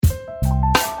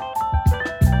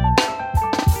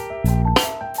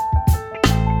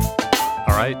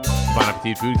right. Bon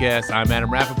Appetit Foodcast. I'm Adam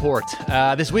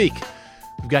Rappaport. This week,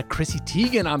 we've got Chrissy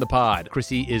Teigen on the pod.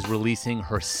 Chrissy is releasing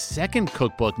her second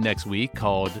cookbook next week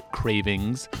called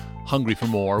Cravings, Hungry for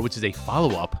More, which is a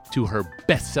follow-up to her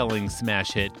best-selling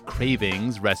smash hit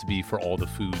Cravings, recipe for all the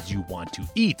foods you want to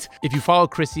eat. If you follow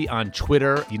Chrissy on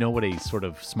Twitter, you know what a sort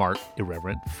of smart,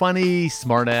 irreverent, funny,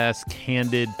 smart-ass,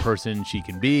 candid person she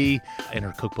can be. And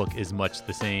her cookbook is much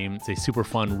the same. It's a super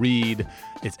fun read.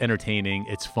 It's entertaining,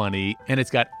 it's funny, and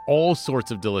it's got all sorts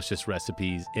of delicious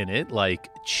recipes in it, like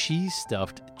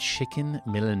cheese-stuffed chicken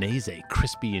Milanese,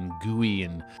 crispy and gooey,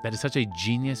 and that is such a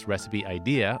genius recipe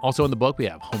idea. Also in the book, we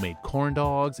have homemade corn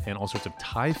dogs and all sorts of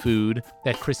Thai food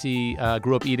that Chrissy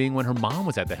grew up eating when her mom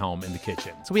was at the helm in the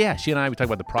kitchen. So yeah, she and I, we talk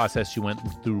about the process she went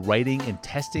through writing and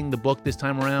testing the book this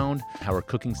time around, how her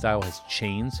cooking style has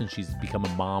changed since she's become a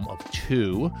mom of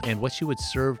two, and what she would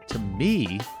serve to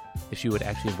me if she would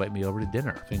actually invite me over to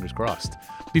dinner. Fingers crossed.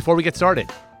 Before we get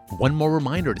started, one more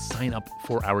reminder to sign up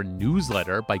for our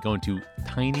newsletter by going to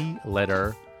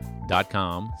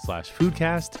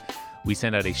tinyletter.com/foodcast. We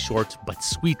send out a short but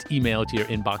sweet email to your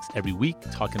inbox every week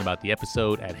talking about the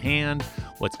episode at hand,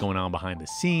 what's going on behind the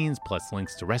scenes, plus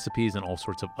links to recipes and all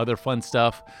sorts of other fun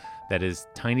stuff. That is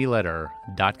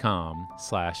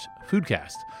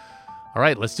tinyletter.com/foodcast. All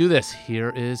right, let's do this.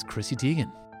 Here is Chrissy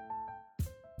Teigen.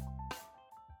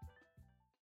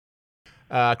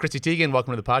 Chrissy Teigen,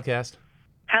 welcome to the podcast.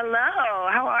 Hello,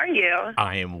 how are you?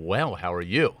 I am well. How are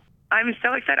you? I'm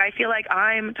so excited. I feel like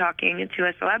I'm talking to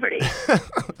a celebrity.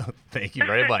 Thank you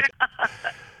very much.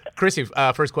 Chrissy,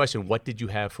 first question. What did you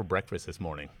have for breakfast this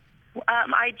morning?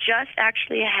 I just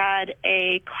actually had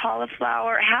a half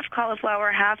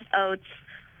cauliflower, half oats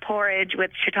porridge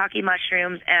with shiitake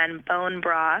mushrooms and bone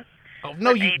broth. Oh,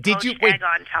 no, did you wait, egg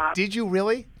on top. Did you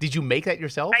really? Did you make that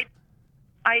yourself?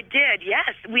 I did,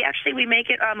 yes. We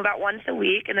make it about once a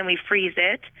week, and then we freeze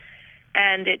it,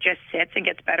 and it just sits and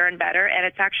gets better and better. And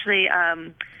it's actually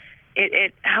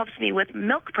it helps me with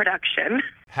milk production.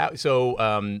 So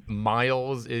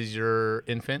Miles is your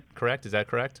infant, correct? Is that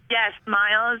correct? Yes,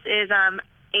 Miles is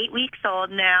 8 weeks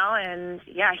old now, and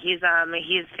yeah, he's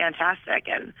fantastic,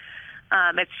 and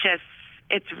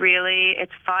it's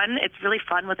fun. It's really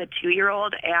fun with a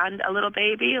 2-year-old and a little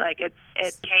baby. Like it's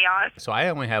chaos. So I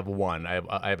only have one.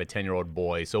 I have a 10-year-old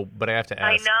boy. But I have to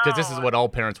ask, I know, because this is what all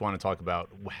parents want to talk about.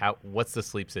 What's the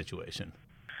sleep situation?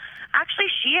 Actually,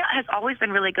 she has always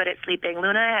been really good at sleeping.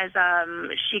 Luna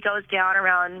she goes down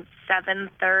around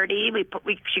 7:30.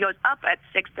 She goes up at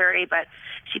 6:30, but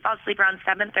she falls asleep around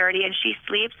 7:30, and she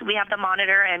sleeps. We have the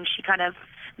monitor, and she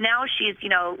now she's,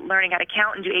 learning how to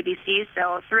count and do ABCs.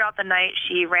 So throughout the night,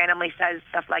 she randomly says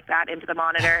stuff like that into the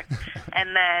monitor.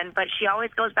 But she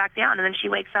always goes back down, and then she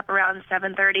wakes up around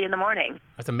 7:30 in the morning.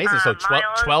 That's amazing. So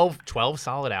 12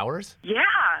 solid hours? Yeah.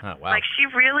 Oh, wow. Like she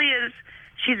really is.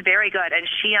 She's very good. And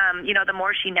she, the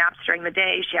more she naps during the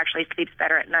day, she actually sleeps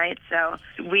better at night. So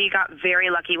we got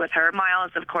very lucky with her.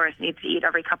 Miles, of course, needs to eat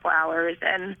every couple hours.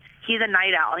 And he's a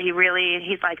night owl. He's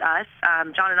like us.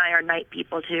 John and I are night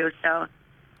people, too. So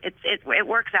it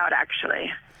works out,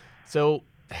 actually. So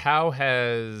how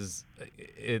has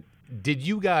it, did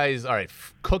you guys, all right,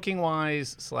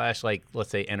 cooking-wise / let's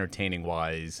say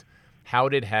entertaining-wise, how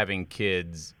did having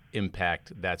kids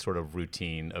impact that sort of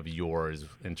routine of yours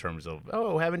in terms of,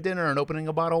 having dinner and opening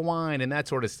a bottle of wine and that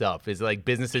sort of stuff? Is it like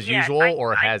business as usual,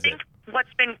 or has it?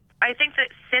 I think that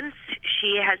since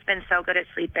she has been so good at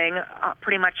sleeping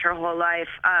pretty much her whole life,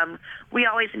 we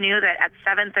always knew that at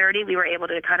 7:30 we were able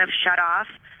to kind of shut off,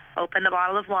 open the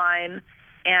bottle of wine,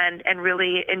 and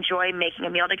really enjoy making a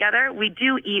meal together. We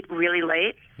do eat really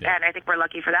late, and I think we're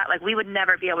lucky for that. Like, we would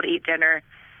never be able to eat dinner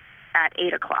at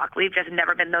 8 o'clock. We've just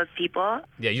never been those people.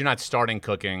 Yeah, you're not starting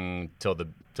cooking till the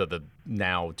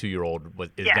now 2-year-old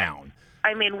is down.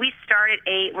 I mean, we start at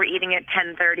 8. We're eating at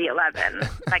 10:30, 11.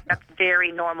 Like, that's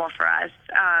very normal for us.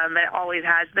 It always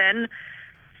has been.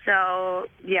 So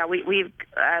yeah, we're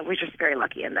just very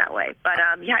lucky in that way. But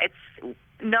it's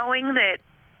knowing that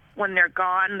when they're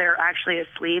gone, they're actually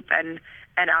asleep and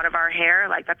out of our hair.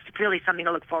 Like, that's really something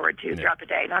to look forward to throughout the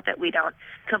day. Not that we don't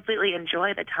completely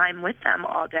enjoy the time with them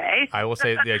all day. I will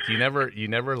say, you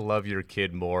never love your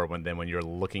kid more than when you're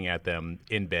looking at them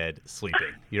in bed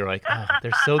sleeping. You're like, oh,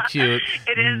 they're so cute.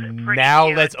 It is pretty now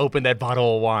cute. Let's open that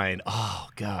bottle of wine. Oh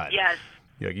God. Yes.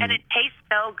 And it tastes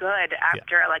so good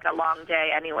after like a long day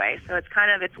anyway. So it's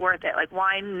worth it. Like,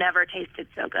 wine never tasted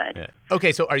so good. Yeah.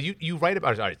 Okay, so you write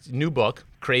about new book,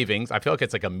 Cravings. I feel like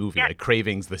it's like a movie, like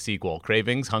Cravings, the sequel.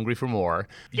 Cravings, Hungry for More.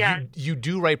 Yeah. You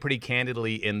do write pretty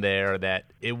candidly in there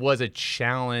that it was a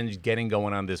challenge getting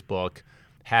going on this book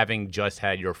having just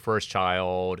had your first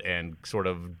child and sort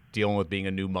of dealing with being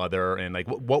a new mother, and like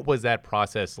what was that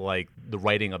process like, the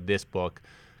writing of this book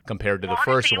compared to the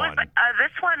first one?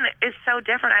 This one is so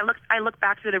different. I look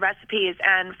back through the recipes,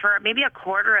 and for maybe a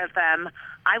quarter of them,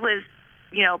 I was,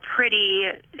 pretty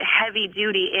heavy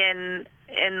duty in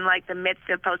like the midst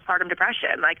of postpartum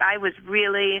depression. Like I was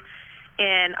really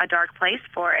in a dark place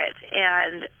for it,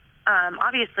 and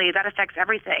obviously that affects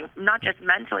everything, not just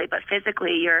mentally but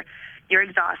physically. You're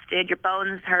exhausted, your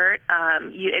bones hurt.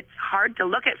 It's hard to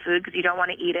look at food because you don't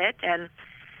want to eat it, and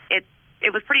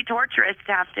it was pretty torturous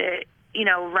to have to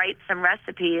write some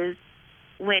recipes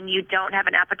when you don't have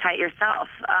an appetite yourself.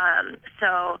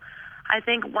 So I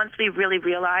think once we really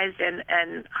realized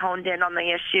and honed in on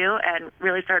the issue and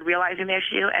really started realizing the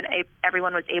issue, and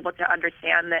everyone was able to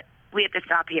understand that we have to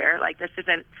stop here. Like this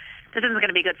isn't going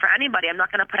to be good for anybody. I'm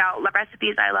not going to put out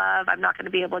recipes I love. I'm not going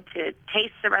to be able to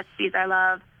taste the recipes I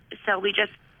love. So we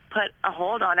just put a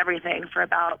hold on everything for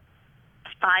about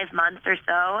 5 months or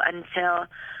so until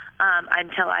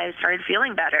I started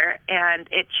feeling better, and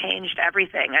it changed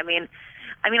everything. I mean,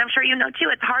 I'm sure you know too.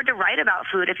 It's hard to write about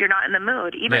food if you're not in the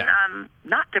mood. Even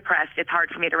not depressed, it's hard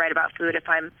for me to write about food if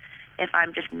I'm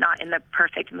just not in the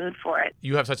perfect mood for it.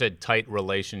 You have such a tight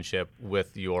relationship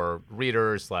with your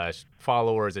readers /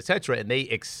 followers, etc., and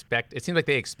it seems like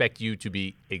they expect you to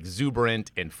be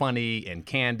exuberant and funny and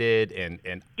candid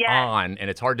and on, and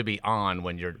it's hard to be on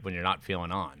when you're not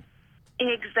feeling on.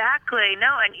 Exactly.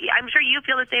 No, and I'm sure you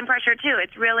feel the same pressure too.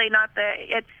 It's really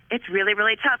it's really,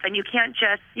 really tough, and you can't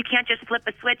just flip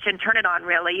a switch and turn it on,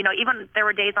 really. Even there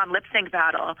were days on Lip Sync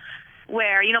Battle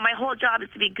where, my whole job is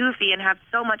to be goofy and have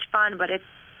so much fun, but it's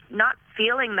not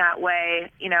feeling that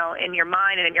way, in your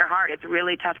mind and in your heart. It's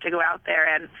really tough to go out there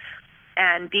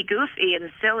and be goofy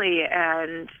and silly.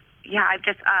 And yeah, I've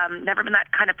just never been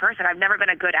that kind of person. I've never been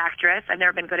a good actress. I've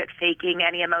never been good at faking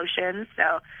any emotions.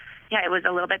 So yeah, it was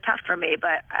a little bit tough for me,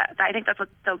 but I think that's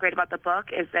what's so great about the book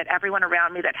is that everyone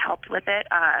around me that helped with it,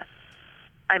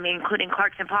 including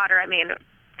Clarkson Potter,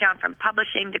 down from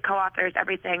publishing to co-authors,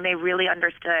 everything, they really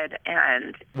understood.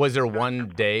 And was there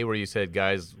one day where you said,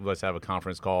 guys, let's have a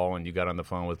conference call, and you got on the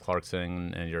phone with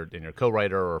Clarkson and your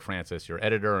co-writer, or Francis, your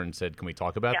editor, and said, can we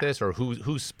talk about this? Or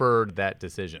who spurred that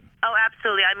decision? Oh,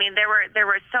 absolutely. There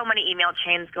were so many email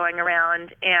chains going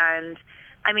around, and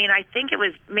I think it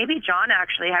was maybe John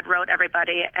actually had wrote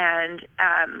everybody, and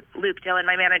Luke Dillon,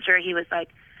 my manager, he was like,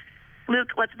 Luke,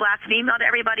 let's blast an email to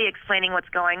everybody explaining what's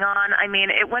going on.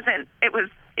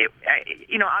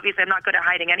 Obviously I'm not good at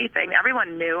hiding anything.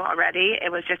 Everyone knew already.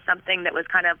 It was just something that was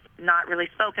kind of not really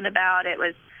spoken about. It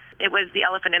was the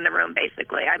elephant in the room,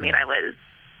 basically.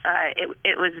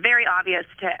 It was very obvious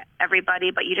to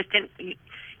everybody, but you just didn't.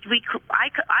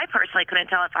 I personally couldn't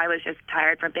tell if I was just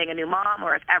tired from being a new mom,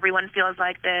 or if everyone feels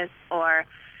like this, or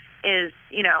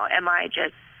am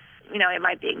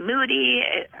I being moody?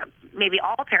 Maybe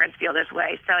all parents feel this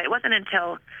way. So it wasn't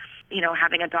until,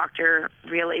 having a doctor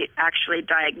really actually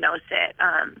diagnose it,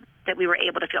 that we were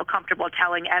able to feel comfortable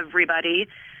telling everybody,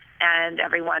 and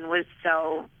everyone was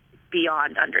so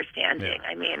beyond understanding.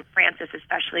 Yeah. Francis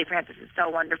especially. Francis is so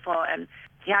wonderful, and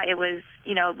yeah, it was.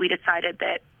 We decided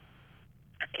that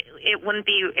it wouldn't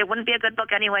be a good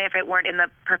book anyway if it weren't in the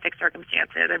perfect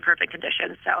circumstances and perfect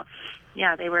conditions. So,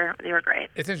 yeah, they were great.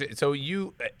 It's interesting. So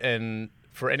you, and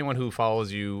for anyone who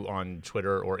follows you on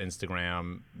Twitter or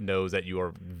Instagram, knows that you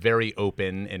are very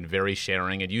open and very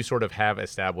sharing, and you sort of have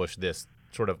established this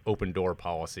sort of open door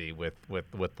policy with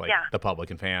the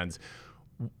public and fans.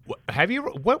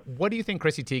 What do you think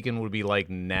Chrissy Teigen would be like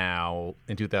now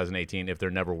in 2018 if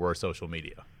there never were social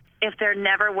media? If there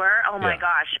never were, oh my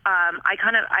gosh,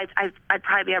 I'd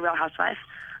probably be a Real Housewife.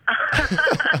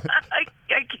 I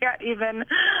can't even.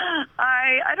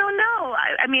 I don't know.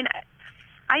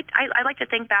 I like to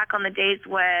think back on the days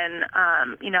when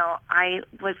I'm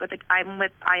with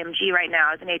IMG right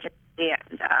now as an agency,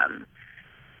 and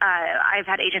I've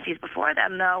had agencies before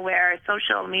them though where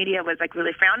social media was like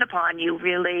really frowned upon. You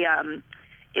really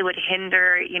it would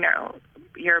hinder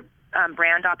your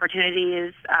brand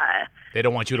opportunities. They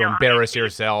don't want you to embarrass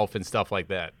yourself and stuff like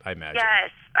that, I imagine.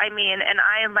 Yes. And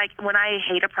I am like, when I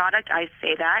hate a product, I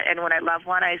say that. And when I love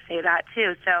one, I say that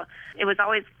too. So it was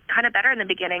always kind of better in the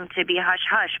beginning to be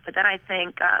hush-hush. But then I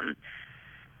think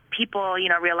people,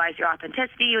 realize your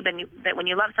authenticity, that when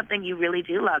you love something, you really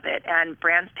do love it. And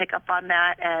brands pick up on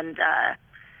that. And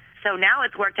so now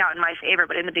it's worked out in my favor.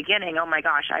 But in the beginning, oh my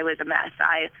gosh, I was a mess.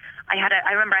 I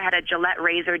remember I had a Gillette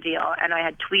razor deal, and I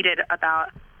had tweeted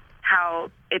about how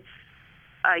it's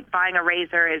like buying a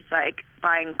razor is like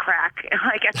buying crack,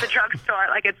 like at the drugstore.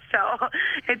 Like it's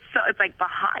like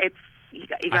behind. you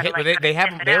got to they have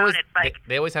sniff it they out. always It's like,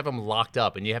 they always have them locked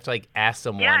up, and you have to like ask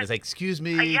someone. Yeah. It's like, excuse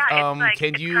me, it's like,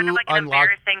 can it's you kind of like an unlock?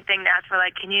 embarrassing thing to ask for.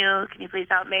 Like, can you please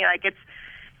help me? Like, it's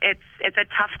a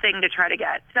tough thing to try to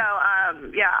get. So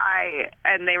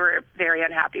and they were very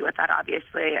unhappy with that,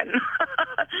 obviously. And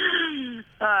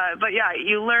but yeah,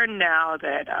 you learn now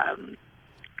that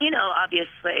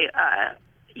obviously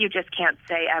you just can't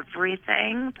say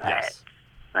everything. But Yes.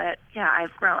 but yeah,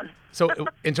 I've grown. So,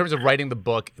 in terms of writing the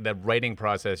book, the writing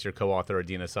process, your co-author,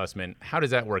 Adina Sussman, how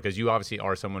does that work? Because you obviously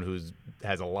are someone who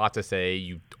has a lot to say.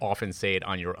 You often say it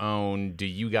on your own. Do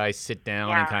you guys sit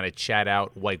down and kind of chat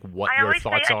out like what your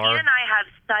thoughts say, are? Adina and I have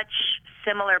such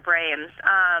similar brains.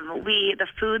 The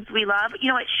foods we love. You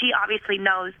know what? She obviously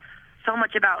knows so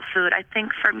much about food. I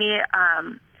think for me,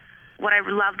 what I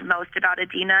loved most about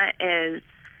Adina is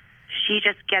she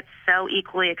just gets so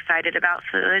equally excited about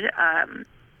food.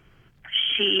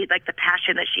 She, like the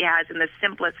passion that she has in the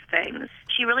simplest things.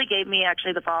 She really gave me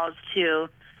actually the balls to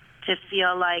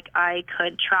feel like I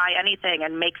could try anything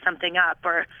and make something up.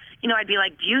 Or, I'd be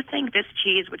like, do you think this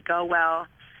cheese would go well,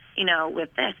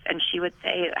 with this? And she would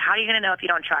say, how are you going to know if you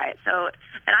don't try it? So,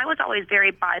 and I was always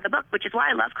very by the book, which is why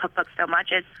I love cookbooks so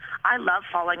much, is I love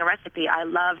following a recipe. I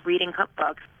love reading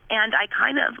cookbooks. And I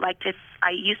kind of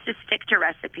I used to stick to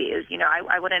recipes.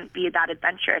 I wouldn't be that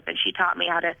adventurous. And she taught me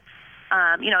how to,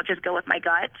 just go with my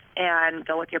gut and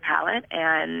go with your palate.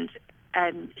 And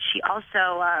she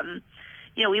also,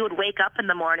 we would wake up in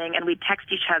the morning and we'd text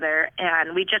each other,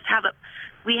 and we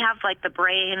have like the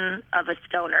brain of a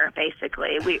stoner,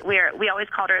 basically. We always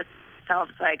called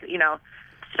ourselves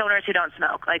stoners who don't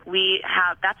smoke. Like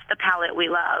that's the palate we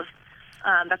love.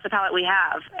 That's the palate we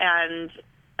have. And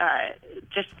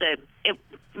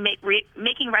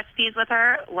making recipes with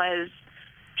her was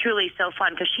truly so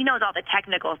fun, because she knows all the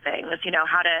technical things,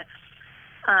 how to,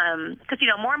 because,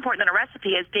 more important than a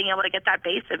recipe is being able to get that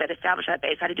base of it, establish that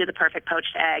base, how to do the perfect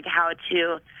poached egg, how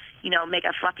to, make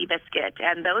a fluffy biscuit.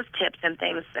 And those tips and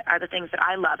things are the things that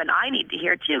I love and I need to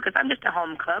hear too, because I'm just a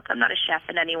home cook. I'm not a chef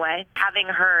in any way. Having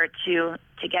her to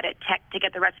get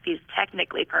the recipes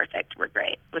technically perfect was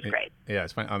great. Yeah,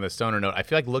 it's fine. On the stoner note, I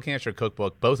feel like looking at your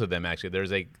cookbook, both of them actually,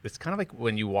 it's kind of like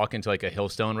when you walk into like a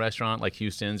Hillstone restaurant like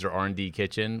Houston's or R&D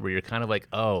Kitchen, where you're kind of like,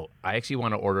 oh, I actually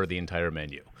want to order the entire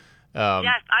menu.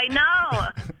 Yes, I know.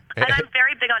 And I'm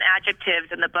very big on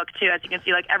adjectives in the book too. As you can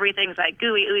see, like everything's like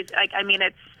gooey, ooey. Like, I mean,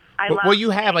 it's. Well, you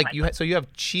have you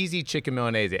have cheesy chicken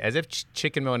Milanese, as if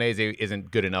chicken Milanese isn't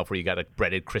good enough, where you got a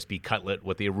breaded crispy cutlet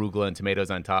with the arugula and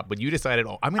tomatoes on top. But you decided,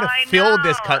 I'm going to fill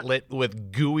this cutlet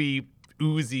with gooey,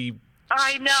 oozy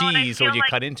cheese, so you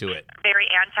cut into it. Very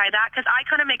anti that, because I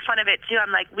kind of make fun of it too.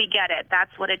 I'm like, we get it.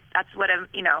 That's what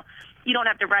you don't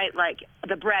have to write like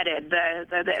the breaded, the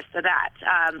this, the that.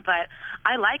 But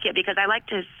I like it because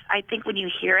I think when you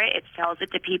hear it, it sells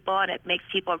it to people, and it makes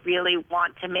people really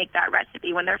want to make that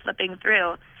recipe when they're flipping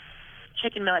through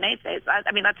chicken Milanese.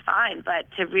 I mean, that's fine, but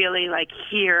to really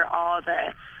hear all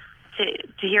the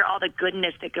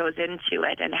goodness that goes into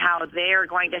it and how they're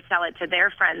going to sell it to their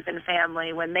friends and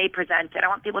family when they present it. I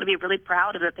want people to be really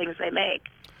proud of the things they make.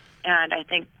 And I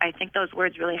think those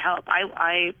words really help.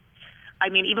 I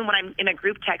mean, even when I'm in a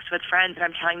group text with friends and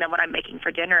I'm telling them what I'm making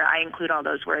for dinner, I include all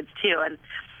those words too, and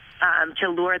to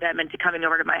lure them into coming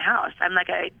over to my house. I'm like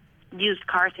a used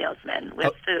car salesman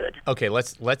with food. Okay,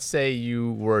 let's say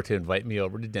you were to invite me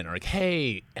over to dinner. Like,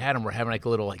 hey, Adam, we're having like a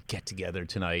little get together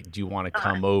tonight. Do you want to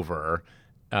come over?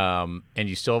 And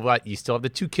you still have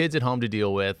the two kids at home to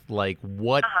deal with. Like,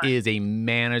 what is a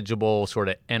manageable sort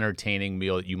of entertaining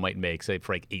meal that you might make, say,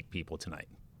 for like 8 people tonight?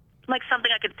 Like something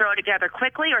I could throw together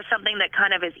quickly, or something that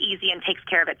kind of is easy and takes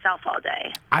care of itself all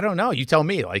day? I don't know. You tell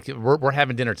me. Like, we're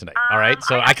having dinner tonight, all right?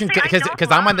 So I can,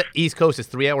 because I'm on the East Coast. It's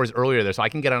 3 hours earlier there, so I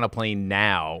can get on a plane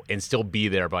now and still be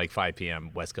there by like 5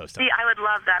 p.m. West Coast time. See, I would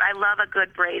love that. I love a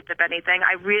good braise, if anything.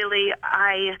 I'm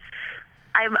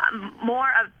more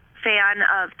a fan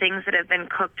of things that have been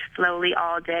cooked slowly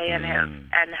all day and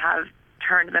have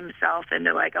turned themselves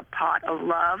into like a pot of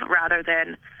love rather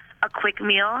than a quick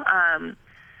meal.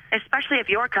 Especially if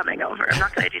you're coming over. I'm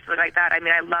not going to do something like that. I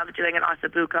mean, I love doing an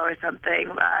ossobuco or something.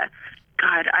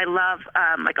 God, I love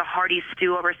like a hearty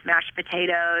stew over smashed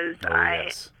potatoes. Oh,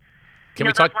 yes. Can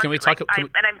we talk? And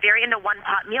I'm very into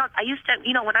one-pot meals. I used to,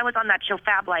 when I was on that show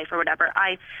Fab Life or whatever,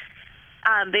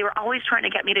 they were always trying to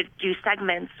get me to do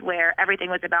segments where everything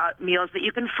was about meals that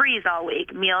you can freeze all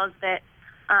week, meals that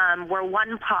were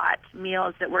one-pot,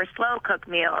 meals that were slow-cook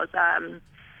meals,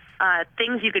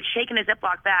 things you could shake in a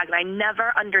Ziploc bag, and I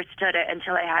never understood it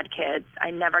until I had kids. I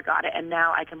never got it, and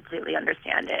now I completely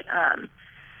understand it.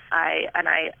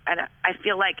 I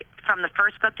feel like from the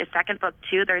first book to second book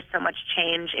too, there's so much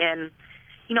change in,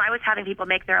 I was having people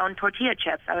make their own tortilla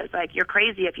chips. I was like, you're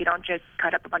crazy if you don't just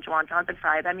cut up a bunch of wontons and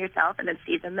fry them yourself and then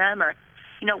season them. Or,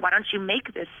 why don't you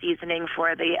make this seasoning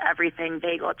for the everything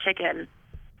bagel chicken?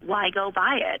 Why go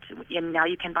buy it? And now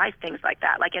you can buy things like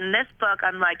that. Like in this book,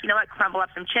 I'm like, crumble up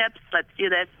some chips. Let's do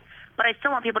this. But I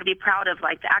still want people to be proud of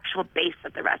like the actual base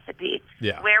of the recipe.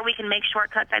 Yeah. Where we can make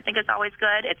shortcuts, I think is always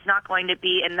good. It's not going to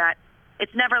be in that.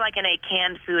 It's never like in a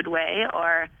canned food way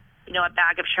or, a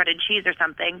bag of shredded cheese or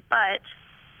something. But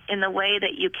in the way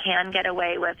that you can get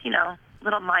away with,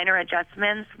 little minor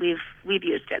adjustments, we've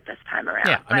used it this time around.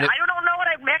 Yeah, but I don't know what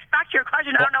I'd make. Back to your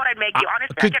question, I don't know what I'd make you.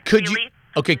 Honestly, I get really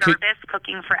nervous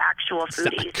cooking for actual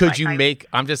foodies. Could you make?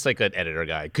 I'm just like an editor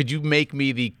guy. Could you make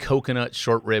me the coconut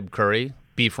short rib curry,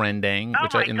 beef rendang,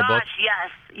 in the book?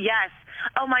 Yes.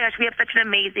 Oh my gosh, we have such an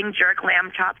amazing jerk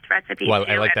lamb chops recipe. Well,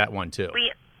 too. I like that one too.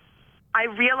 I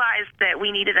realized that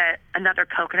we needed another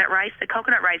coconut rice. The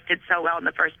coconut rice did so well in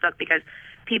the first book because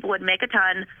people would make a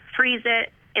ton, freeze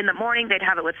it. In the morning, they'd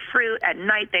have it with fruit. At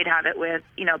night, they'd have it with,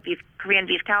 Korean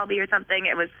beef kalbi or something.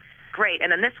 It was great.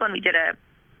 And then this one, we did a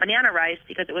banana rice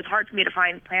because it was hard for me to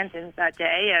find plantains that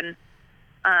day. And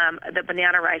the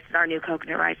banana rice is our new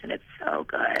coconut rice, and it's so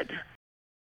good.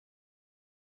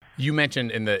 You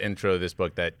mentioned in the intro of this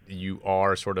book that you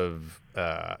are sort of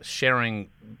sharing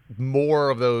more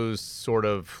of those sort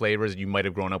of flavors that you might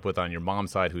have grown up with on your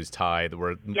mom's side, who's Thai, that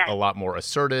were a lot more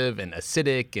assertive and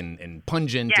acidic and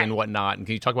pungent and whatnot. And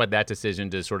can you talk about that decision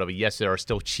to sort of, yes, there are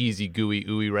still cheesy, gooey,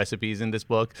 ooey recipes in this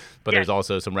book, but there's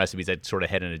also some recipes that sort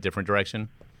of head in a different direction?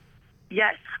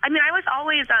 Yes. I mean, I was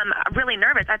always really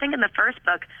nervous. I think in the first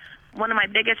book, one of my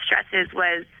biggest stresses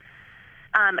was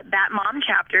that mom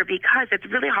chapter because it's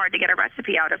really hard to get a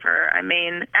recipe out of her. I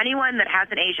mean, anyone that has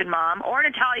an Asian mom or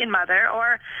an Italian mother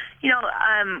or,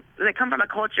 they come from a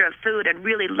culture of food and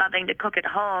really loving to cook at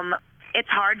home, it's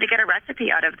hard to get a recipe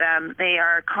out of them. They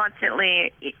are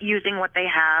constantly using what they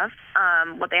have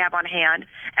on hand.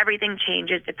 Everything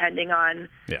changes depending on,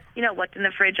 what's in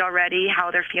the fridge already,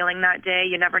 how they're feeling that day.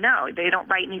 You never know. They don't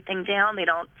write anything down. They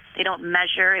don't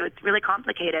measure. It's really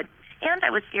complicated. And I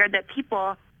was scared that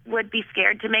people would be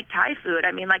scared to make Thai food.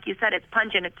 I mean, like you said, it's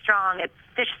pungent, it's strong, it's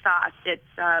fish sauce, it's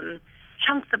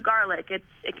chunks of garlic. It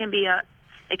can be a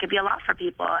lot for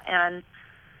people. And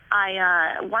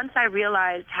once I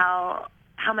realized how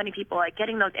many people, like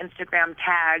getting those Instagram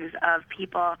tags of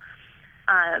people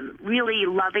really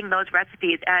loving those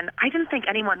recipes, and I didn't think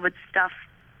anyone would stuff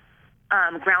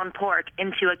ground pork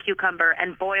into a cucumber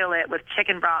and boil it with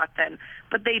chicken broth,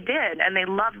 but they did, and they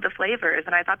loved the flavors,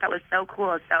 and I thought that was so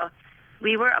cool. So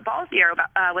we were ballsier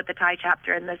with the Thai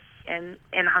chapter in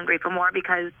Hungry for More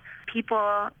because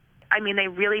people, I mean, they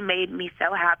really made me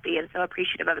so happy and so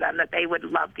appreciative of them that they would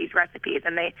love these recipes.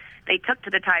 And they took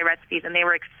to the Thai recipes and they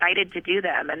were excited to do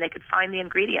them and they could find the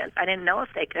ingredients. I didn't know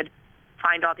if they could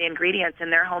find all the ingredients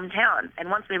in their hometown. And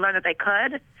once we learned that they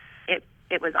could, it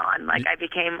was on. Like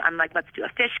I'm like, let's do a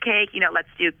fish cake, let's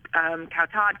do cow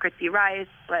Todd, crispy rice,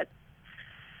 let's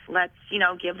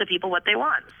give the people what they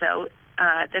want. So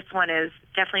this one is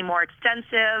definitely more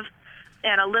extensive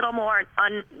and a little more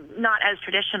not as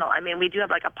traditional. I mean, we do have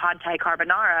like a pad Thai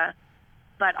carbonara,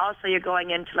 but also you're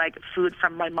going into like food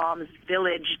from my mom's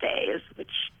village days,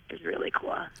 which is really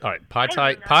cool. All right, pad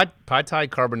Thai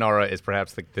carbonara is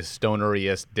perhaps like the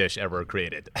stoneriest dish ever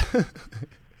created.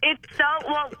 It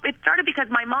started because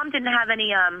my mom didn't have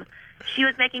any. She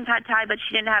was making pad Thai, but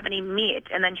she didn't have any meat.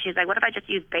 And then she's like, what if I just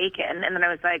use bacon? And then I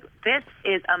was like, this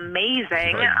is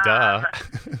amazing. Duh.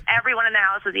 Everyone in the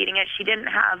house was eating it. She didn't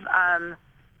have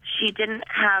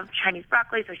Chinese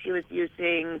broccoli, so she was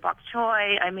using bok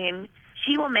choy. I mean,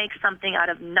 she will make something out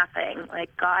of nothing.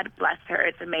 Like, God bless her.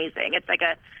 It's amazing. It's like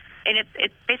and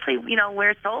it's basically,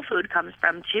 where soul food comes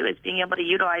from, too, is being able to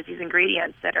utilize these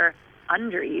ingredients that are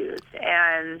underused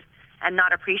and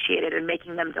not appreciated and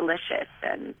making them delicious.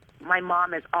 And my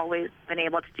mom has always been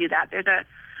able to do that. There's a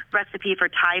recipe for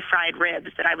Thai fried ribs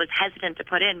that I was hesitant to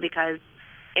put in because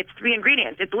it's 3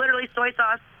 ingredients. It's literally soy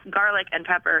sauce, garlic, and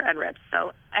pepper and ribs.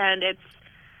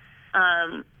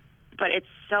 But it's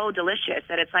so delicious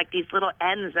that it's like these little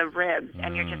ends of ribs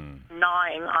and you're just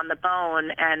gnawing on the bone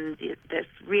and this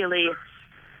really,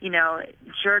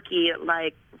 jerky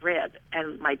like rib.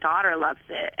 And my daughter loves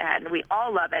it and we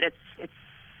all love it. It's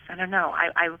I don't know.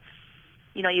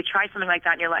 You try something like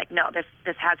that and you're like, no, this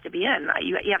has to be in.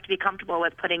 You have to be comfortable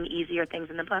with putting easier things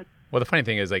in the book. Well, the funny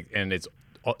thing is, and it's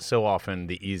so often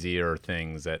the easier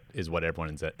things that is what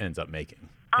everyone ends up making.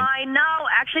 I know.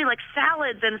 Actually, like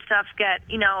salads and stuff get,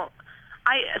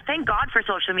 I thank God for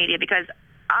social media because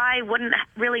I wouldn't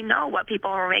really know what people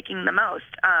were making the most.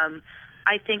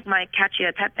 I think my cacio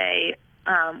e pepe,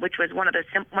 which was one of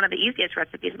the easiest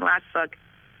recipes in the last book,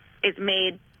 is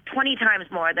made 20 times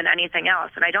more than anything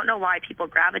else, and I don't know why people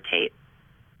gravitate.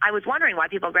 I was wondering why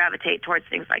people gravitate towards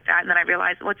things like that, and then I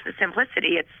realized, what's the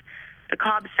simplicity? It's the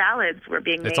Cobb salads were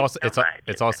being made so much.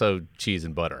 It's also cheese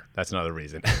and butter. That's another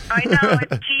reason. I know,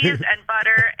 it's cheese and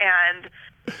butter and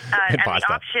pasta.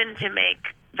 The option to make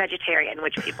vegetarian,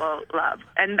 which people love.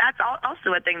 And that's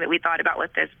also a thing that we thought about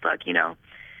with this book. You know,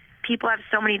 people have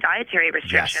so many dietary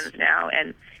restrictions now,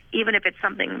 and even if it's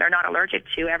something they're not allergic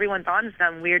to, everyone's on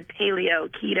some weird paleo,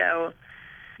 keto.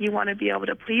 You want to be able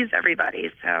to please everybody,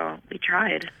 so we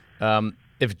tried.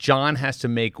 If John has to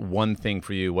make one thing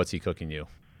for you, what's he cooking you?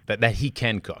 That he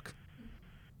can cook?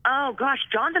 Oh, gosh,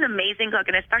 John's an amazing cook,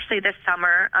 and especially this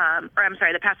summer,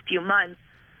 the past few months,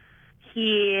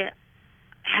 he's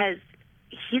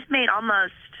made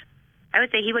almost, I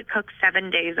would say he would cook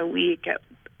 7 days a week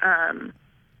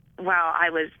while I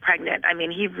was pregnant. I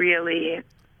mean, he really,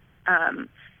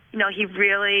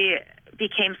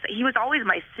 he was always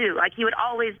my sous. Like, he would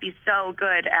always be so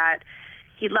good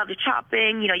he loved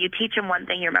chopping. You know, you teach him one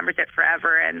thing, he remembers it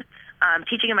forever, and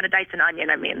teaching him how to dice an onion,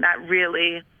 I mean, that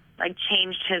really,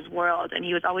 changed his world, and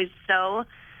he was always so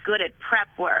good at prep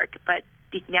work, but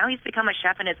now he's become a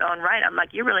chef in his own right. I'm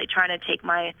like, you're really trying to take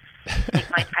my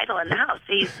title in the house.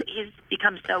 He's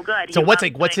become so good. So what's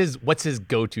his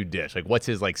go-to dish? What's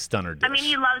his stunner dish? I mean,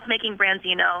 he loves making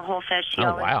branzino, whole fish. He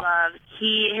always loves.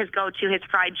 His go-to, his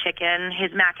fried chicken,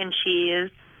 his mac and cheese.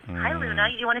 Hi, Luna.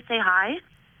 You want to say hi?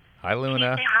 Hi, Luna. Can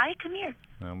you say hi? Come here.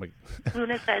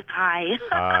 Luna says hi.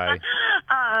 Hi.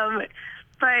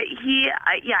 But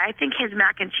I think his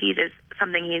mac and cheese is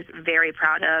something he's very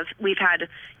proud of. We've had,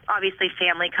 obviously,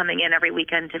 family coming in every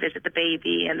weekend to visit the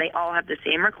baby, and they all have the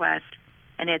same request,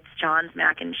 and it's John's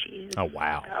mac and cheese. Oh,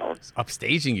 wow. So, it's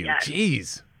upstaging you. Yes.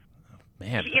 Jeez.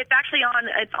 Man. It's actually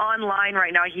it's online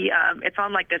right now. It's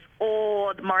on this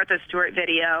old Martha Stewart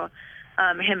video,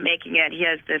 him making it. He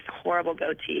has this horrible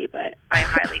goatee, but I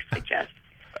highly suggest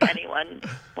anyone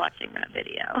watching that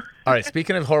video. All right,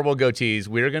 speaking of horrible goatees,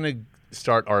 we're going to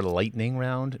start our lightning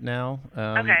round now.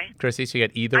 Okay. Chrissy, so you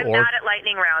got either I'm or. I'm bad at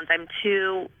lightning rounds. I'm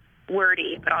too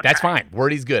wordy, but I'll That's try. fine.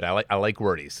 Wordy's good. I like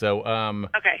wordy. So,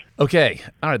 Okay. Okay.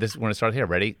 All right, we're going to start here.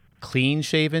 Ready?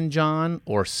 Clean-shaven John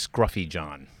or scruffy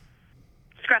John?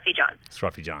 Scruffy John.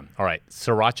 Scruffy John. All right.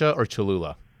 Sriracha or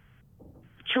Cholula?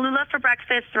 Cholula for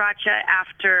breakfast, sriracha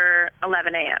after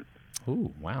 11 a.m.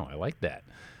 Ooh, wow. I like that.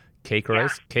 Cake or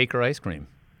ice cream?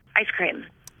 Ice cream.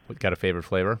 Got a favorite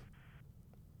flavor?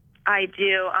 I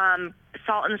do.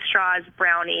 Salt and straws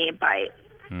brownie bite.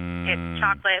 It's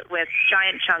chocolate with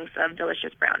giant chunks of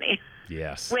delicious brownie.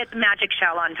 Yes. With magic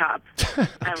shell on top.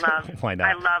 Why not?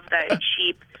 I love the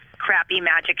cheap, crappy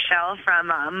magic shell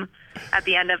from at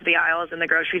the end of the aisles in the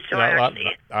grocery store.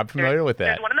 I'm familiar with that.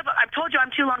 There's one in the book. I've told you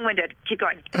I'm too long-winded. Keep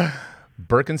going.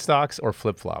 Birkenstocks or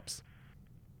flip-flops?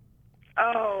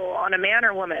 Oh, on a man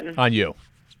or woman? On you.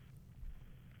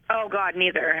 Oh, God,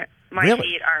 neither. My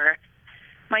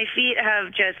feet have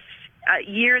just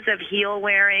years of heel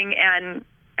wearing and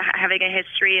having a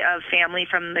history of family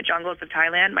from the jungles of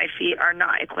Thailand. My feet are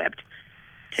not equipped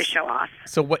to show off.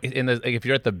 So what? If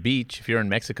you're at the beach, if you're in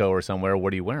Mexico or somewhere,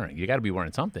 what are you wearing? You got to be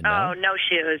wearing something. Oh, no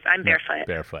shoes. I'm barefoot.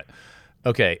 Barefoot.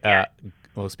 Okay. Yeah.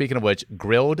 Well, speaking of which,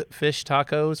 grilled fish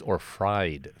tacos or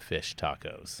fried fish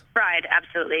tacos? Fried,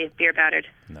 absolutely. Beer battered.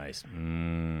 Nice.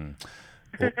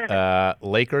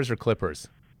 Lakers or Clippers?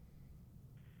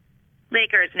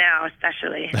 Lakers now,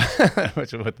 especially.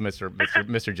 With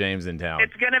Mr. James in town.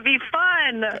 It's gonna be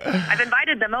fun. I've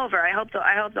invited them over. I hope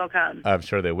they'll come. I'm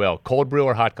sure they will. Cold brew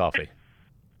or hot coffee?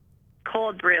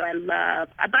 Cold brew, I love.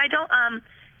 But I don't.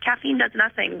 Caffeine does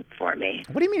nothing for me.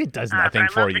 What do you mean it does nothing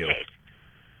for you? I love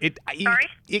the taste. Sorry?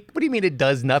 What do you mean it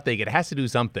does nothing? It has to do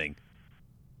something.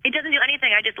 It doesn't do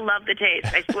anything. I just love the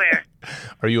taste. I swear.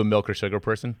 Are you a milk or sugar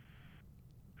person?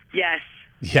 Yes.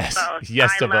 Yes. Both.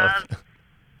 Yes to both.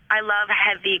 I love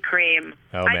heavy cream.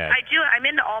 Oh, man. I do. I'm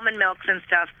into almond milks and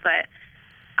stuff, but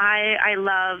I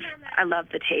love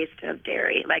the taste of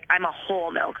dairy. I'm a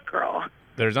whole milk girl.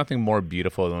 There's nothing more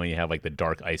beautiful than when you have the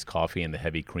dark iced coffee and the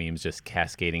heavy creams just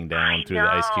cascading down through the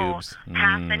ice cubes.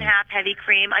 Half and half heavy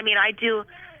cream. I mean, I do.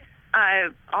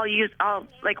 I'll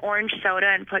orange soda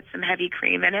and put some heavy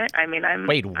cream in it. I mean,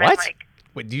 Wait, what?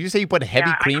 Wait, did you say you put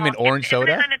heavy cream in orange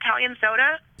soda? Isn't it an Italian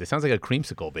soda? It sounds like a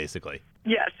creamsicle, basically.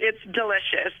 Yes, it's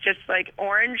delicious. Just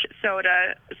orange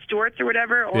soda, Stewart's or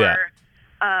whatever, or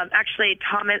actually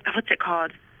Thomas. What's it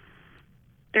called?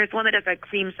 There's one that does a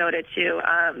cream soda too.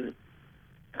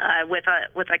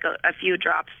 with like a few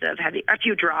drops,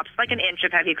 like an inch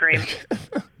of heavy cream.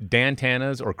 Dan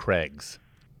Tana's or Craig's?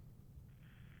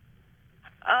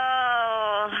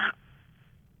 Oh,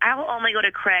 I will only go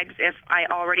to Craig's if I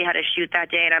already had a shoot that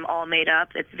day and I'm all made up.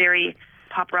 It's very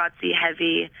paparazzi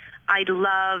heavy.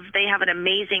 They have an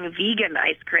amazing vegan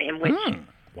ice cream, which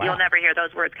wow. You'll never hear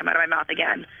those words come out of my mouth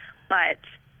again. But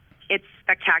it's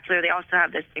spectacular. They also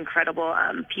have this incredible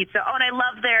pizza. Oh, and I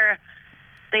love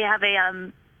they have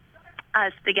a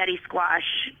spaghetti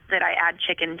squash that I add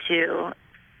chicken to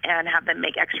and have them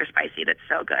make extra spicy. That's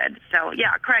so good. So,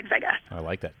 yeah, Craig's, I guess. I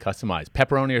like that. Customized.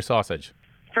 Pepperoni or sausage?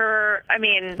 For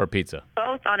pizza.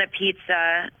 Both on a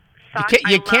pizza.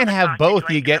 You can't have both.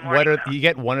 You get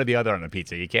one or the other on a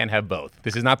pizza. You can't have both.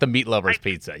 This is not the meat lovers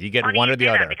pizza. You get one or the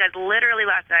other. Because literally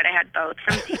last night I had both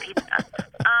from C Pizza.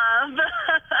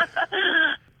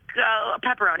 Go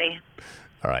pepperoni.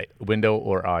 All right. Window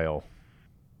or aisle?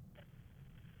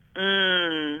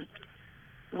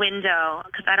 Window,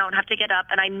 because I don't have to get up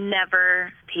and I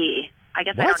never pee. I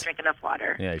guess I don't drink enough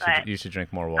water. Yeah, you should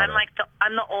drink more water.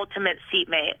 I'm the ultimate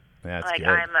seatmate. That's like good.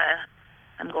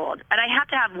 I'm gold. And I have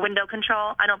to have window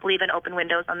control. I don't believe in open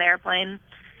windows on the airplane.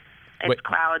 It's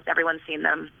clouds. Everyone's seen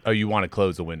them. Oh, you want to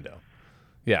close the window?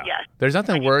 Yeah. Yes. There's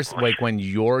nothing worse like when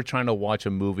you're trying to watch a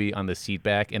movie on the seat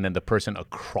back and then the person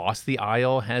across the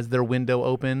aisle has their window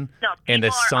open and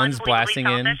the sun's blasting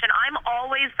in. And I'm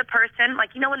always the person,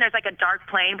 like, when there's like a dark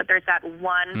plane, but there's that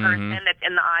one person that's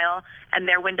in the aisle and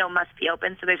their window must be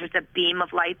open, so there's just a beam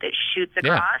of light that shoots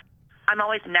across. Yeah. I'm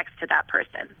always next to that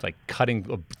person. It's like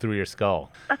cutting through your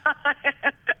skull. All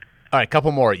right,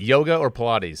 couple more. Yoga or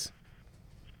Pilates?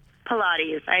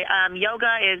 Pilates.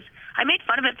 Yoga is, I made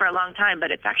fun of it for a long time,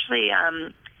 but it's actually,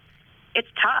 it's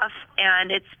tough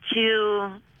and it's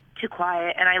too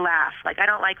quiet, and I laugh. Like, I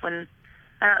don't like when,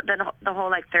 the whole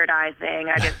like third eye thing.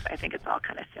 I think it's all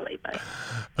kind of silly, but.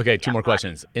 Okay, two more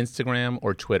questions. Instagram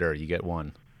or Twitter? You get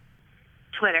one.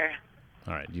 Twitter.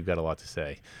 All right, you've got a lot to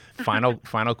say.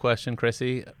 Final question,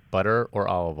 Chrissy. Butter or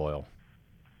olive oil?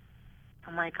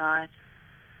 Oh my God.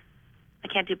 I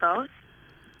can't do both?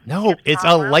 No, it's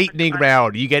a lightning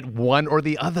round. You get one or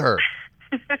the other.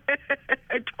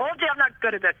 I told you I'm not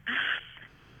good at this.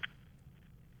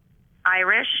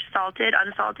 Irish, salted,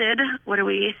 unsalted. What are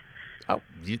we? Oh,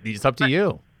 it's up to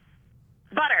you.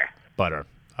 Butter.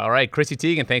 All right, Chrissy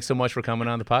Teigen, thanks so much for coming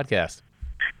on the podcast.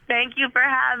 Thank you for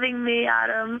having me,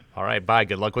 Adam. All right, bye.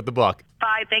 Good luck with the book.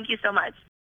 Bye. Thank you so much.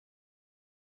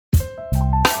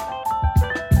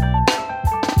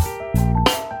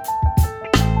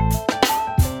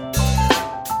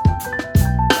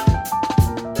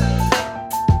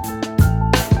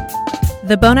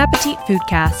 The Bon Appetit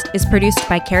Foodcast is produced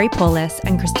by Carrie Polis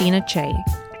and Christina Che,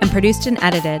 and produced and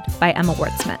edited by Emma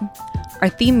Wartzman. Our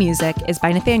theme music is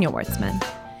by Nathaniel Wartzman.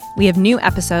 We have new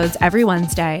episodes every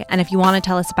Wednesday, and if you want to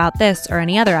tell us about this or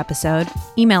any other episode,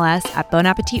 email us at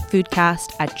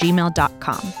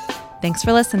bonappetitfoodcast@gmail.com. Thanks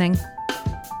for listening.